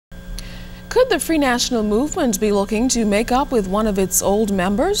Could the Free National Movement be looking to make up with one of its old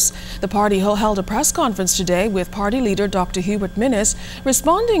members? The party held a press conference today with party leader Dr. Hubert Minnis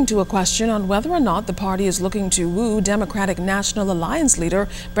responding to a question on whether or not the party is looking to woo Democratic National Alliance leader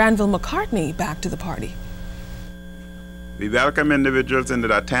Branville McCartney back to the party. We welcome individuals into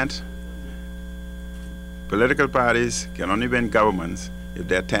that tent. Political parties can only win governments if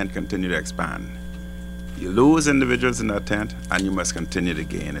their tent continue to expand. You lose individuals in that tent, and you must continue to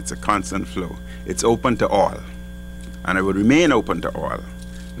gain. It's a constant flow. It's open to all, and it will remain open to all.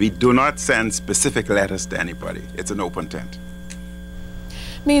 We do not send specific letters to anybody. It's an open tent.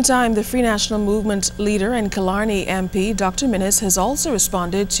 Meantime, the Free National Movement leader and Killarney MP, Dr. Minnis, has also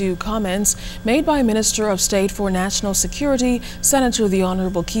responded to comments made by Minister of State for National Security, Senator the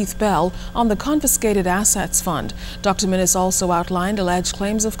Honourable Keith Bell, on the Confiscated Assets Fund. Dr. Minnis also outlined alleged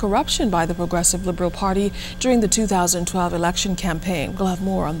claims of corruption by the Progressive Liberal Party during the 2012 election campaign. We'll have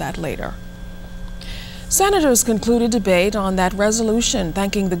more on that later. Senators concluded debate on that resolution,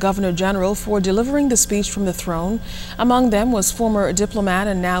 thanking the Governor-General for delivering the speech from the throne. Among them was former diplomat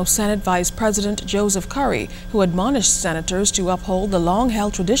and now Senate Vice President Joseph Curry, who admonished senators to uphold the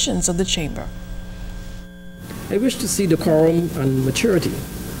long-held traditions of the chamber. I wish to see decorum and maturity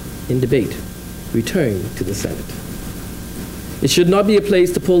in debate return to the Senate. It should not be a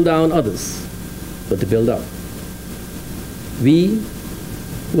place to pull down others, but to build up. We,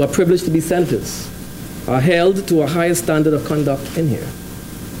 who are privileged to be senators, are held to a higher standard of conduct in here.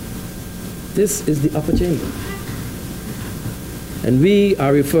 This is the upper chamber. And we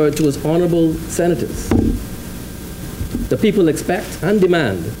are referred to as honorable senators. The people expect and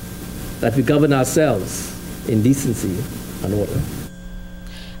demand that we govern ourselves in decency and order.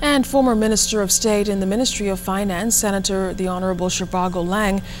 And former Minister of State in the Ministry of Finance, Senator the Honourable Zhivago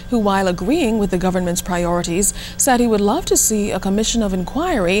Lang, who, while agreeing with the government's priorities, said he would love to see a commission of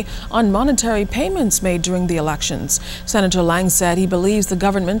inquiry on monetary payments made during the elections. Senator Lang said he believes the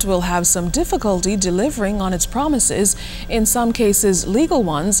government will have some difficulty delivering on its promises, in some cases legal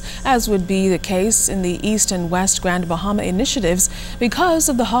ones, as would be the case in the East and West Grand Bahama initiatives because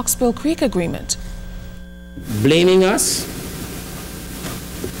of the Hawkesbury Creek Agreement. Blaming us,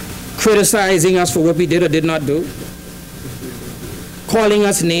 criticizing us for what we did or did not do, calling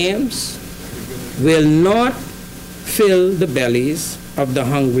us names, will not fill the bellies of the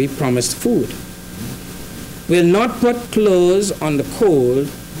hungry promised food, will not put clothes on the cold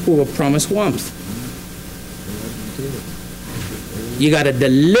who were promised warmth. You got to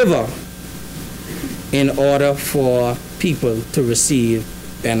deliver in order for people to receive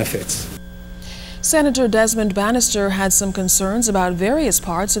benefits. Senator Desmond Bannister had some concerns about various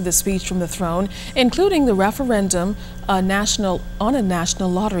parts of the speech from the throne, including the referendum on a national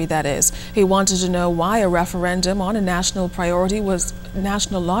lottery, that is. He wanted to know why a referendum on a national lottery was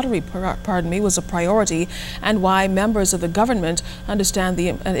a priority, and why members of the government understand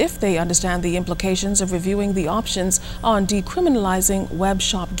if they understand the implications of reviewing the options on decriminalizing web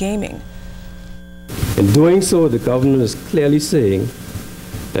shop gaming. In doing so, the government is clearly saying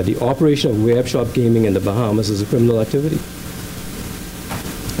that the operation of web shop gaming in the Bahamas is a criminal activity.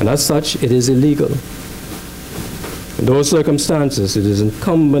 And as such, it is illegal. In those circumstances, it is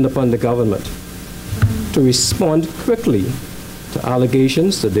incumbent upon the government to respond quickly to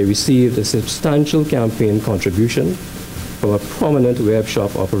allegations that they received a substantial campaign contribution from a prominent web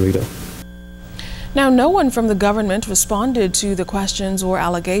shop operator. Now, no one from the government responded to the questions or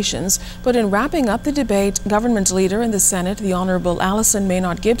allegations, but in wrapping up the debate, government leader in the Senate, the Honourable Alison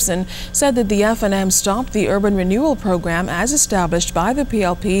Maynard Gibson, said that the FNM stopped the urban renewal program as established by the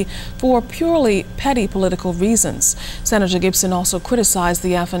PLP for purely petty political reasons. Senator Gibson also criticized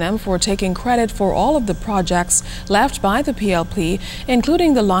the FNM for taking credit for all of the projects left by the PLP,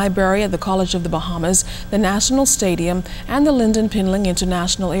 including the library at the College of the Bahamas, the National Stadium, and the Lyndon Pinling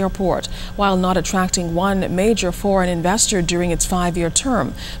International Airport, while not attracting one major foreign investor during its 5-year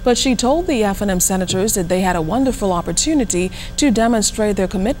term. But she told the FNM senators that they had a wonderful opportunity to demonstrate their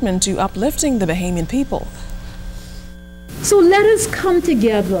commitment to uplifting the Bahamian people. So let us come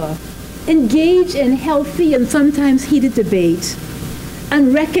together, engage in healthy and sometimes heated debate,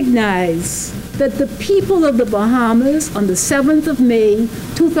 and recognize that the people of the Bahamas on the 7th of May,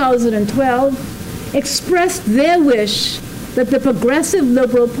 2012, expressed their wish that the Progressive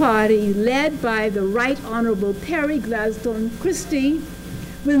Liberal Party, led by the Right Honourable Perry Gladstone Christie,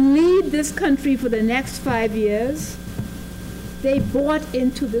 will lead this country for the next 5 years. They bought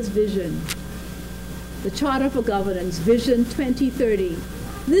into this vision, the Charter for Governance, Vision 2030.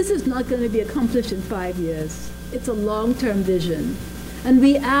 This is not going to be accomplished in 5 years. It's a long-term vision. And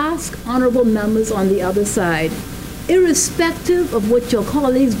we ask honourable members on the other side, irrespective of what your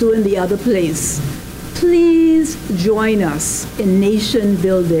colleagues do in the other place. Please join us in nation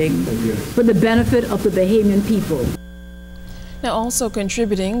building for the benefit of the Bahamian people. Now, also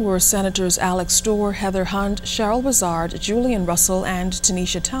contributing were Senators Alex Storr, Heather Hunt, Cheryl Bazard, Julian Russell, and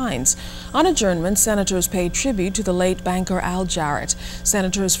Tanisha Tynes. On adjournment, Senators paid tribute to the late banker Al Jarrett.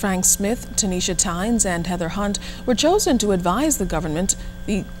 Senators Frank Smith, Tanisha Tynes, and Heather Hunt were chosen to advise the government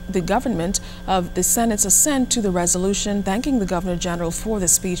of the Senate's assent to the resolution thanking the Governor General for the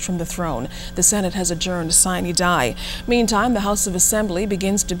speech from the throne. The Senate has adjourned sine die. Meantime, the House of Assembly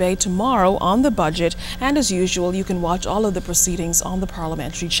begins debate tomorrow on the budget, and as usual, you can watch all of the proceedings on the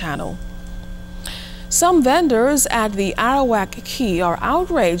parliamentary channel. Some vendors at the Arawak Quay are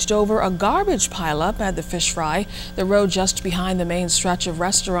outraged over a garbage pileup at the fish fry. The road just behind the main stretch of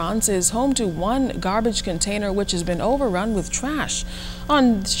restaurants is home to one garbage container which has been overrun with trash.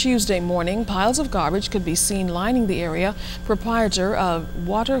 On Tuesday morning, piles of garbage could be seen lining the area. Proprietor of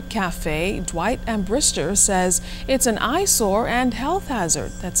Water Cafe, Dwight Ambrister, says it's an eyesore and health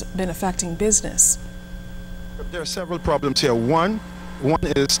hazard that's been affecting business. There are several problems here. One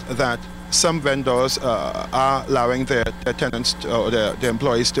is that some vendors are allowing their tenants or their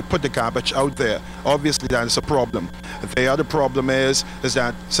employees to put the garbage out there. Obviously, that is a problem. The other problem is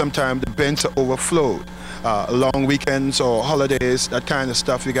that sometimes the bins are overflowed. Long weekends or holidays, that kind of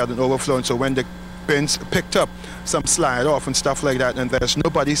stuff, you got an overflow. And so when the bins picked up, some slide off and stuff like that, and there's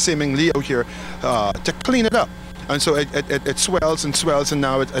nobody seemingly out here to clean it up. And so it swells and swells, and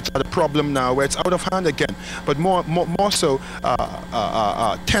now it's at a problem now where it's out of hand again. But more so,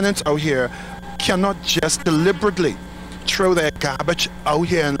 tenants out here cannot just deliberately throw their garbage out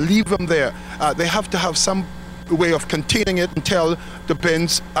here and leave them there. They have to have some way of containing it until the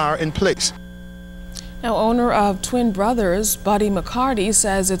bins are in place. Now, owner of Twin Brothers, Buddy McCarty,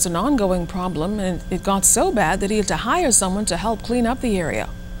 says it's an ongoing problem, and it got so bad that he had to hire someone to help clean up the area.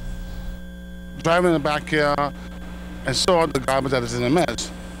 Driving in the back here, I saw the garbage that is in a mess.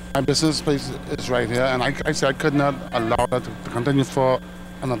 My business place is right here, and I said I could not allow that to continue for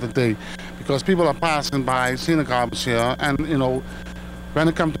another day because people are passing by, seeing the garbage here, and you know, when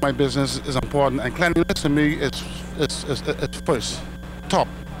it comes to my business, it's important, and cleanliness to me is first, top.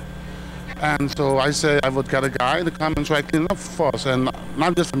 And so I said I would get a guy to come and try to clean it up for us, and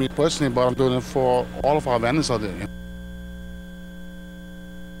not just for me personally, but I'm doing it for all of our vendors out there.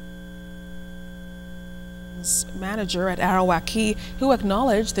 Manager at Arawak Quay, who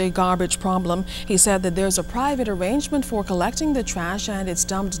acknowledged the garbage problem. He said that there's a private arrangement for collecting the trash and it's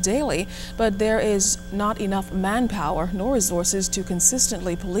dumped daily, but there is not enough manpower nor resources to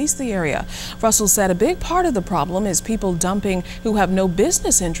consistently police the area. Russell said a big part of the problem is people dumping who have no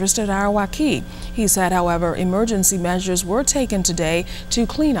business interest at Arawak Quay. He said, however, emergency measures were taken today to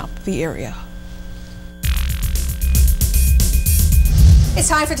clean up the area. It's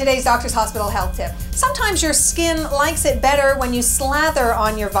time for today's Doctor's Hospital Health Tip. Sometimes your skin likes it better when you slather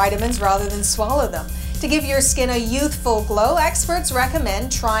on your vitamins rather than swallow them. To give your skin a youthful glow, experts recommend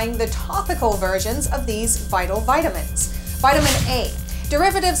trying the topical versions of these vital vitamins. Vitamin A.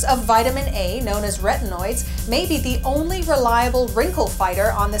 Derivatives of vitamin A, known as retinoids, may be the only reliable wrinkle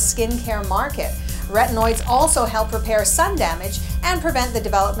fighter on the skincare market. Retinoids also help repair sun damage and prevent the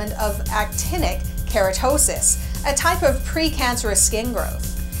development of actinic keratosis, a type of precancerous skin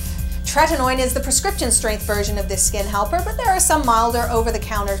growth. Tretinoin is the prescription strength version of this skin helper, but there are some milder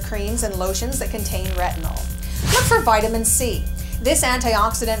over-the-counter creams and lotions that contain retinol. Look for vitamin C. This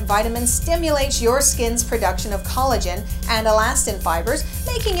antioxidant vitamin stimulates your skin's production of collagen and elastin fibers,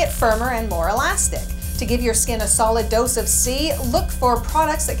 making it firmer and more elastic. To give your skin a solid dose of C, look for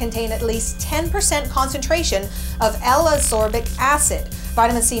products that contain at least 10% concentration of L-ascorbic acid.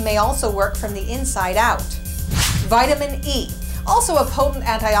 Vitamin C may also work from the inside out. Vitamin E. Also a potent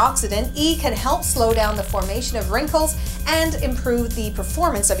antioxidant, E can help slow down the formation of wrinkles and improve the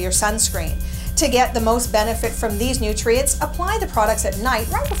performance of your sunscreen. To get the most benefit from these nutrients, apply the products at night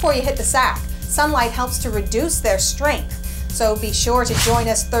right before you hit the sack. Sunlight helps to reduce their strength. So be sure to join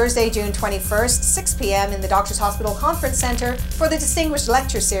us Thursday, June 21st, 6 p.m. in the Doctors Hospital Conference Center for the Distinguished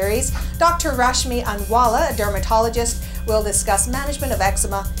Lecture Series. Dr. Rashmi Anwala, a dermatologist, will discuss management of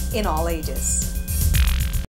eczema in all ages.